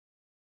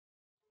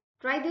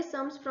Try these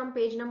sums from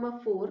page number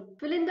 4.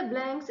 Fill in the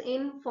blanks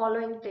in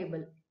following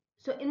table.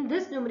 So in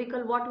this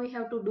numerical, what we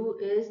have to do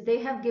is they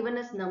have given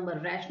us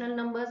number, rational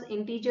numbers,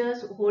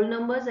 integers, whole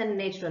numbers and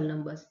natural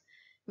numbers.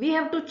 We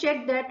have to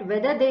check that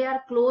whether they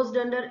are closed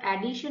under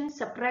addition,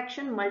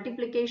 subtraction,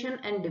 multiplication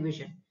and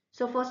division.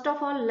 So first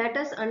of all, let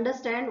us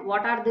understand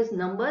what are these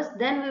numbers.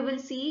 Then we will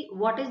see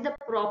what is the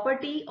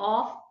property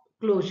of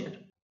closure.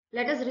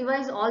 Let us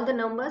revise all the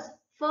numbers.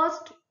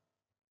 First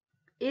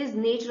is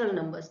natural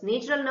numbers.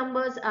 Natural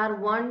numbers are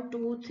 1,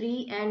 2,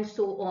 3 and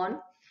so on.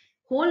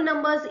 Whole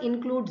numbers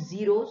include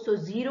 0. So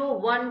 0,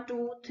 1,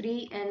 2,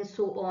 3 and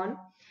so on.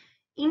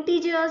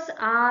 Integers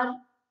are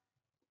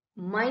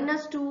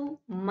 -2,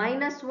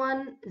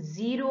 -1,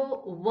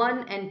 0,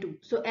 1 and 2.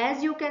 So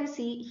as you can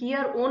see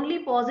here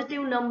only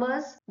positive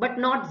numbers but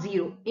not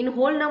 0. In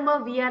whole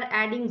number we are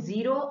adding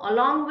 0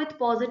 along with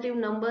positive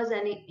numbers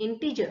and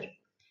integer.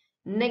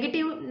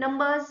 Negative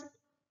numbers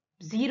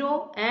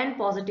 0 and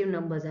positive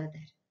numbers are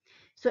there.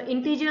 So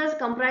integers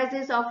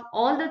comprises of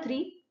all the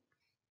three,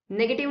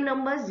 negative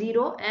numbers,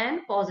 0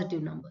 and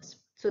positive numbers.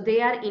 So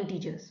they are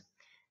integers.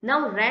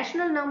 Now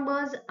rational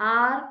numbers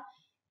are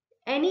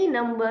any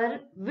number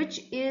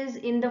which is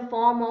in the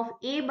form of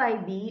a by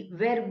b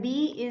where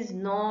b is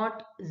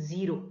not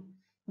 0.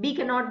 B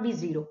cannot be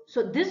 0.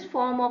 So this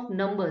form of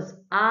numbers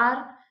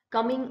are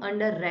coming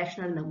under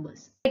rational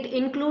numbers. It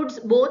includes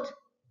both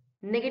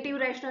negative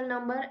rational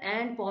number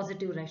and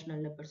positive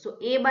rational number. So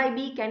a by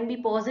b can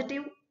be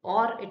positive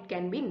or it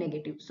can be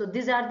negative. So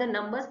these are the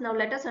numbers. Now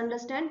let us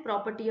understand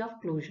property of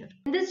closure.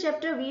 In this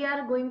chapter we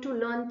are going to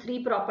learn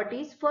three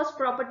properties. First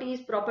property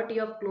is property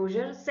of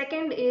closure.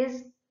 Second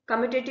is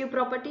commutative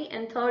property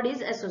and third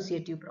is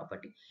associative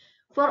property.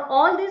 For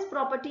all this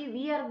property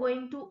we are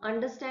going to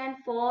understand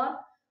for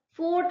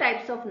four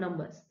types of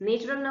numbers: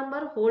 natural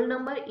number, whole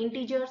number,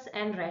 integers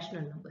and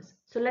rational numbers.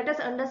 So let us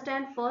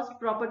understand first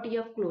property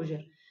of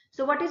closure.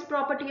 So what is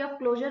property of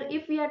closure?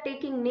 If we are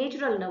taking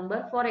natural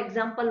number, for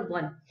example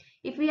 1,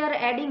 if we are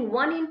adding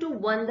 1 into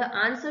 1, the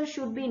answer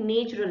should be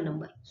natural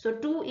number. So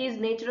 2 is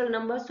natural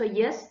number. So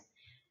yes,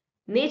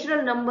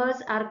 natural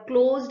numbers are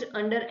closed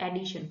under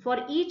addition.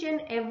 For each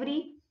and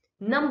every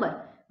number,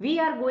 we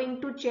are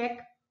going to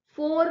check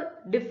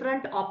four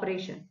different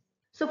operations.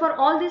 So for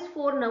all these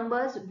four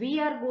numbers, we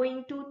are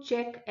going to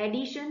check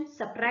addition,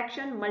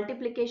 subtraction,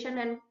 multiplication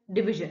and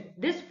division.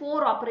 This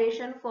four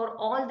operation for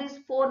all these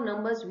four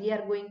numbers we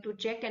are going to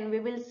check, and we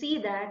will see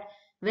that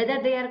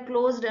whether they are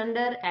closed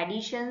under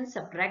addition,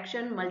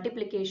 subtraction,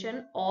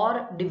 multiplication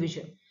or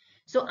division.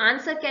 So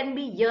answer can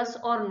be yes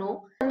or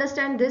no.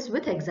 Understand this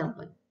with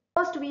example.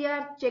 First we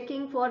are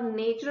checking for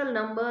natural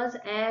numbers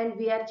and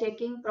we are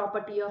checking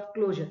property of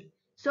closure.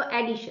 So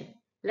addition.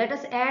 Let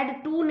us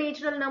add two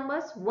natural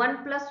numbers,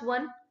 1 plus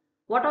 1.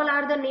 What all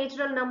are the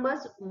natural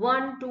numbers?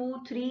 1,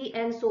 2, 3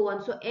 and so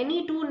on. So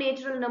any two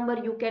natural number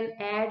you can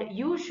add,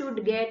 you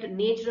should get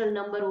natural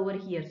number over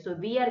here. So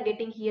we are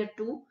getting here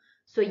 2.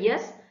 So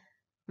yes,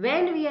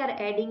 when we are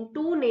adding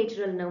two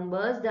natural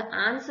numbers, the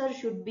answer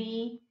should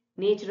be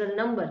natural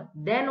number.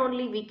 Then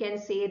only we can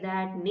say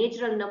that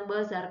natural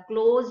numbers are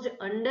closed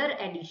under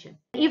addition.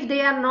 If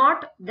they are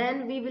not,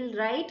 then we will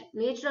write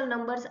natural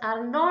numbers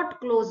are not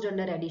closed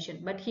under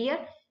addition. But here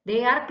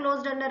they are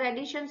closed under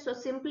addition. So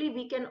simply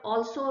we can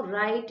also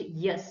write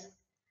yes.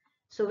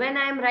 So when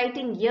I am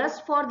writing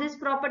yes for this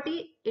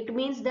property, it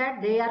means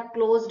that they are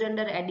closed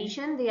under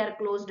addition, they are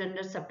closed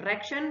under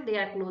subtraction, they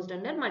are closed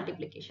under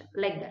multiplication,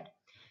 like that.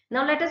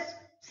 Now let us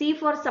see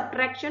for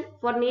subtraction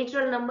for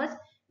natural numbers.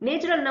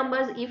 Natural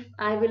numbers, if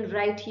I will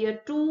write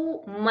here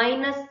 2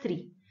 minus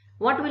 3,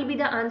 what will be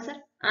the answer?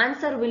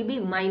 Answer will be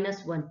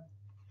 -1.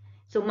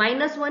 So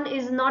 -1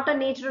 is not a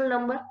natural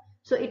number.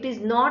 So it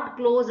is not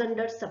closed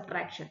under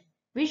subtraction.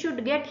 We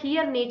should get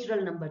here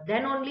natural number.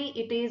 Then only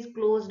it is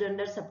closed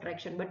under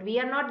subtraction. But we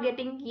are not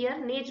getting here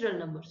natural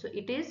number. So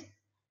it is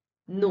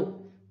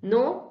no.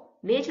 No,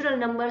 natural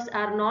numbers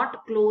are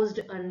not closed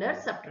under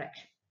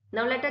subtraction.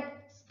 Now let us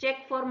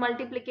check for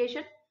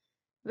multiplication.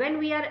 When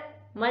we are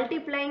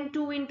multiplying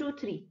 2 into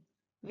 3,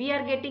 we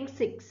are getting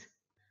 6.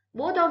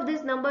 Both of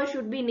these numbers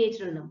should be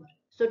natural number.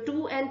 So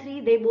 2 and 3,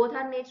 they both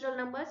are natural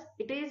numbers.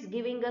 It is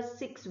giving us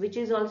 6, which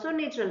is also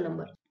natural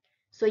number.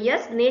 So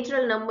yes,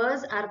 natural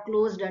numbers are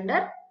closed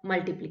under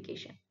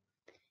multiplication.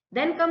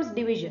 Then comes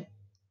division.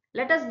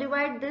 Let us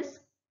divide this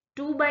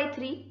 2 by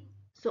 3.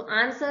 So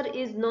answer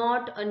is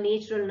not a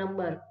natural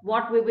number.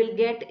 What we will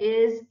get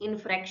is in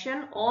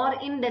fraction or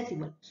in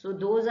decimal. So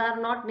those are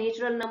not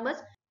natural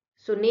numbers.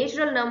 So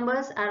natural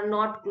numbers are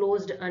not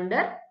closed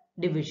under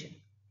division.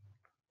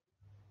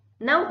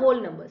 Now whole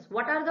numbers.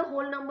 What are the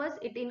whole numbers?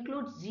 It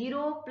includes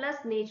 0 plus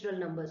natural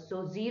numbers.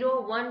 So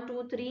 0, 1,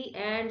 2, 3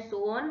 and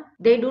so on.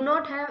 They do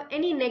not have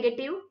any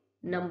negative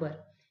number.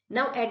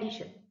 Now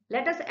addition.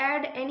 Let us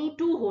add any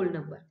two whole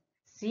number.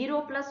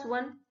 0 plus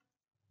 1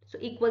 so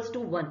equals to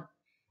 1.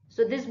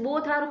 So this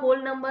both are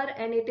whole number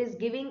and it is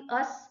giving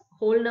us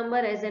whole number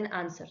as an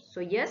answer. So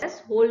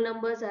yes, whole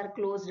numbers are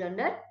closed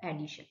under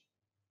addition.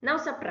 Now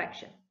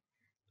subtraction.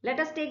 Let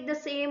us take the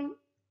same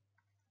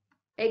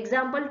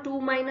example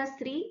 2 minus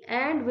 3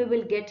 and we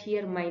will get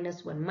here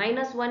minus 1.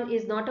 Minus 1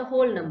 is not a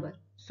whole number.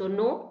 So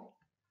no,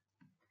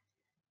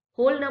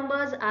 whole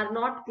numbers are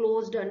not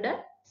closed under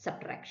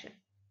subtraction.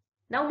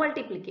 Now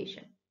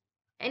multiplication.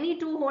 Any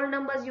two whole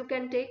numbers you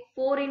can take.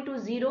 4 into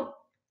 0.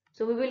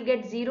 So we will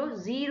get 0.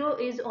 0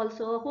 is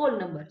also a whole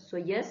number. So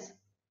yes,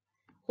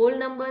 whole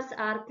numbers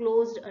are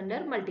closed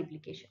under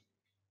multiplication.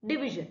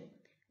 Division.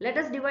 Let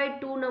us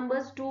divide two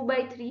numbers 2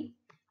 by 3.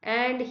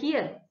 And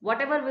here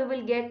whatever we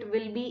will get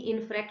will be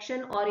in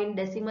fraction or in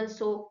decimal.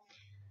 So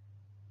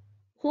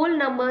whole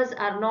numbers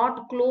are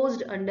not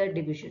closed under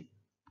division.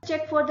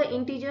 Check for the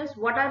integers.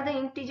 What are the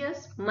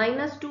integers?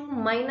 Minus 2,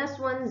 minus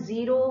 1,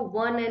 0,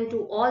 1 and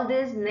 2. All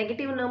these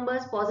negative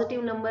numbers,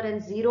 positive number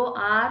and 0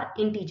 are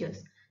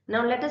integers.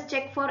 Now let us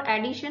check for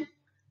addition.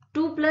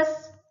 2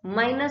 plus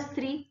minus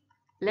 3.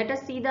 Let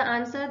us see the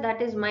answer,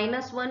 that is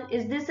minus 1.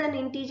 Is this an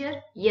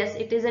integer? Yes,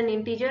 it is an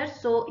integer.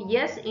 So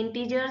yes,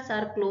 integers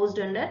are closed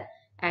under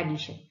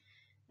addition.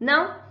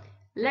 Now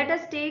let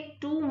us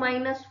take 2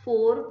 minus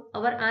 4.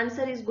 Our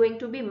answer is going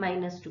to be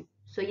minus 2.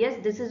 So yes,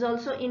 this is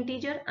also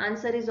integer.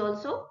 Answer is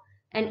also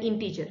an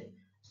integer.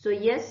 So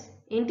yes,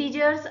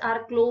 integers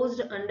are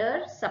closed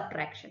under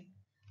subtraction.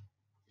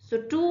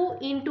 So 2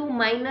 into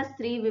minus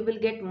 3, we will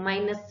get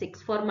minus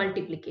 6 for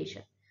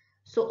multiplication.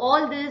 So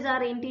all these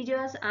are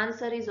integers.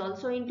 Answer is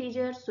also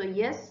integer. So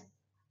yes,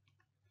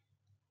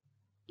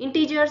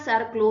 integers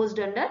are closed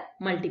under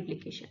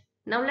multiplication.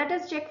 Now let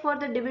us check for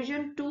the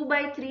division. 2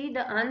 by 3,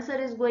 the answer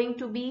is going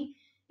to be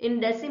in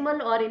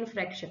decimal or in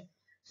fraction.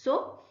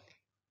 So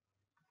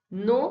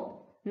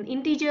no,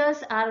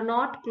 integers are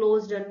not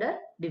closed under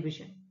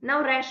division.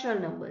 Now rational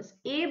numbers.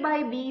 A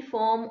by B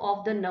form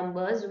of the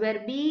numbers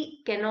where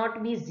B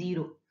cannot be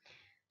 0.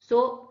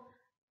 So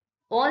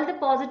all the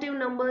positive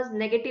numbers,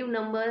 negative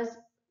numbers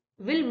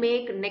will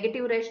make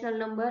negative rational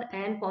number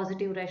and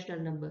positive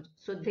rational number.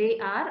 So they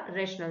are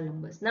rational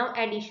numbers. Now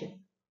addition.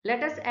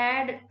 Let us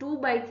add 2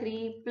 by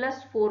 3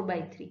 plus 4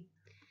 by 3.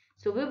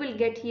 So we will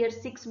get here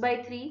 6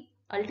 by 3.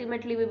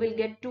 Ultimately we will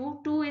get 2.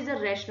 2 is a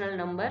rational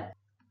number.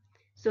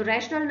 So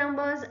rational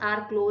numbers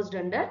are closed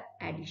under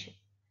addition.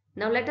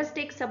 Now let us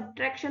take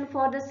subtraction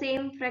for the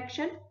same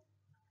fraction.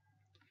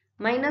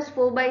 Minus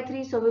 4 by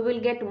 3. So we will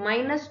get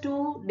minus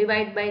 2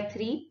 divided by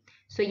 3.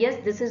 So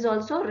yes, this is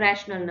also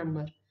rational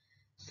number.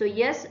 So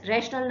yes,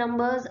 rational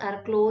numbers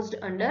are closed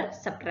under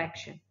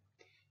subtraction.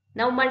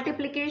 Now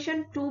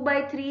multiplication, 2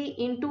 by 3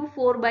 into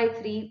 4 by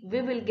 3,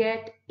 we will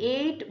get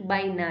 8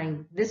 by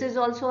 9. This is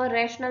also a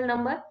rational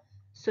number.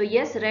 So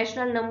yes,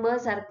 rational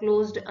numbers are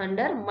closed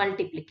under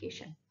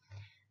multiplication.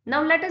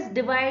 Now let us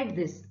divide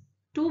this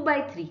 2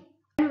 by 3.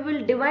 When we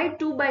will divide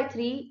 2 by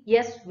 3,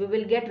 yes, we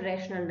will get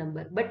rational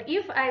number. But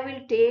if I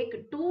will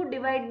take 2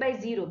 divided by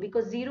 0,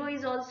 because 0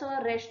 is also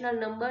a rational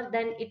number,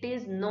 then it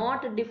is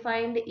not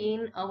defined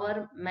in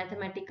our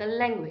mathematical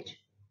language.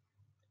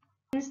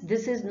 Means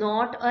this is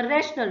not a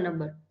rational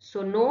number.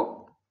 So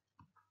no,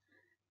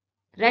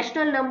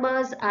 rational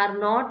numbers are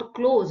not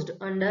closed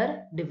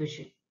under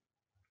division.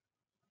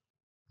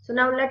 So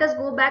now let us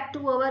go back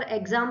to our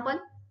example.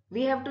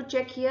 We have to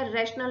check here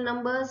rational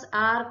numbers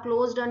are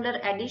closed under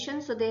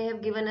addition. So they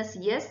have given us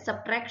yes,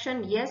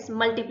 subtraction, yes,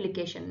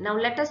 multiplication. Now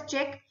let us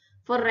check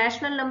for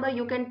rational number.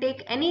 You can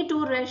take any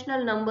two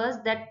rational numbers,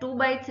 that 2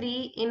 by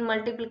 3 in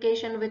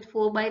multiplication with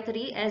 4 by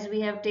 3 as we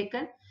have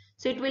taken.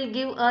 So it will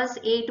give us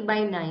 8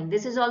 by 9.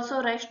 This is also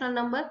a rational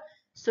number.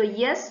 So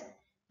yes,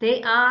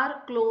 they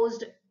are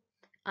closed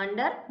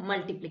under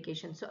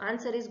multiplication. So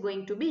answer is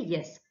going to be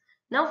yes.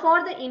 Now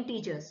for the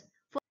integers.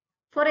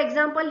 For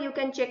example, you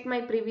can check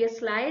my previous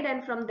slide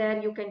and from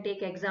there you can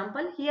take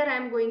example. Here I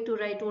am going to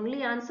write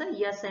only answer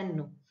yes and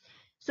no.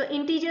 So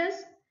integers,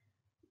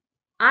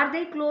 are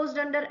they closed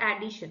under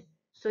addition?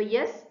 So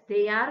yes,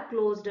 they are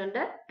closed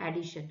under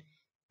addition.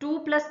 2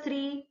 plus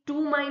 3,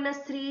 2 minus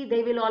 3,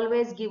 they will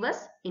always give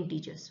us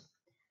integers.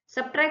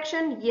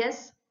 Subtraction,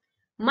 yes.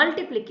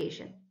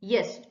 Multiplication,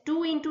 yes.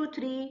 2 into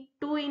 3,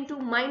 2 into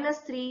minus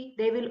 3,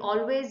 they will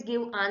always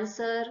give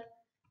answer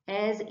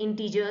as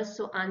integers.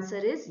 So answer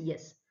is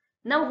yes.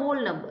 Now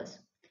whole numbers.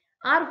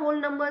 Are whole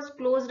numbers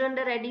closed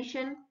under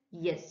addition?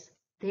 Yes,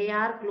 they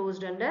are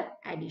closed under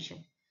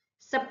addition.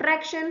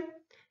 Subtraction,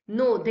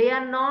 no, they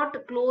are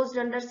not closed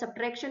under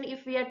subtraction.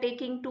 If we are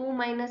taking 2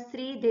 minus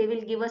 3, they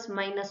will give us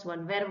minus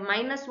 1, where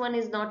minus 1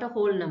 is not a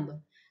whole number.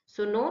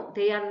 So no,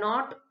 they are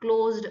not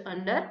closed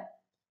under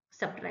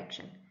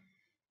subtraction.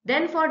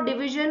 Then for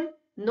division,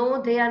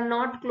 no, they are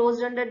not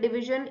closed under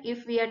division.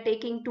 If we are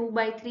taking 2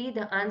 by 3,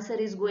 the answer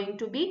is going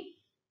to be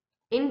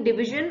in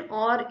division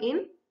or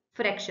in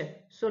fraction.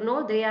 So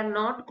no, they are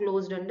not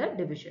closed under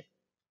division.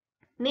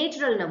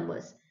 Natural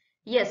numbers.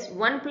 Yes,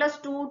 1 plus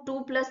 2,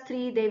 2 plus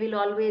 3, they will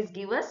always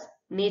give us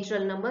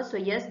natural numbers. So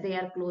yes, they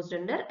are closed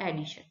under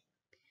addition.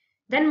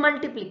 Then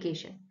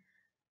multiplication.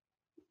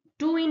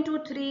 2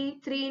 into 3,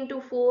 3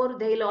 into 4,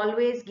 they will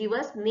always give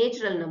us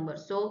natural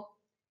numbers. So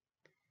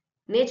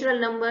natural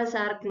numbers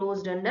are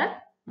closed under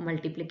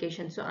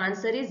multiplication. So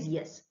answer is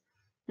yes.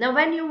 Now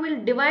when you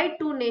will divide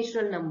two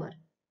natural number,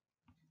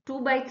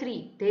 2 by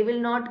 3, they will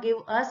not give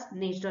us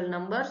natural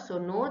numbers. So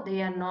no,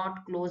 they are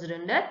not closed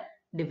under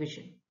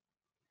division.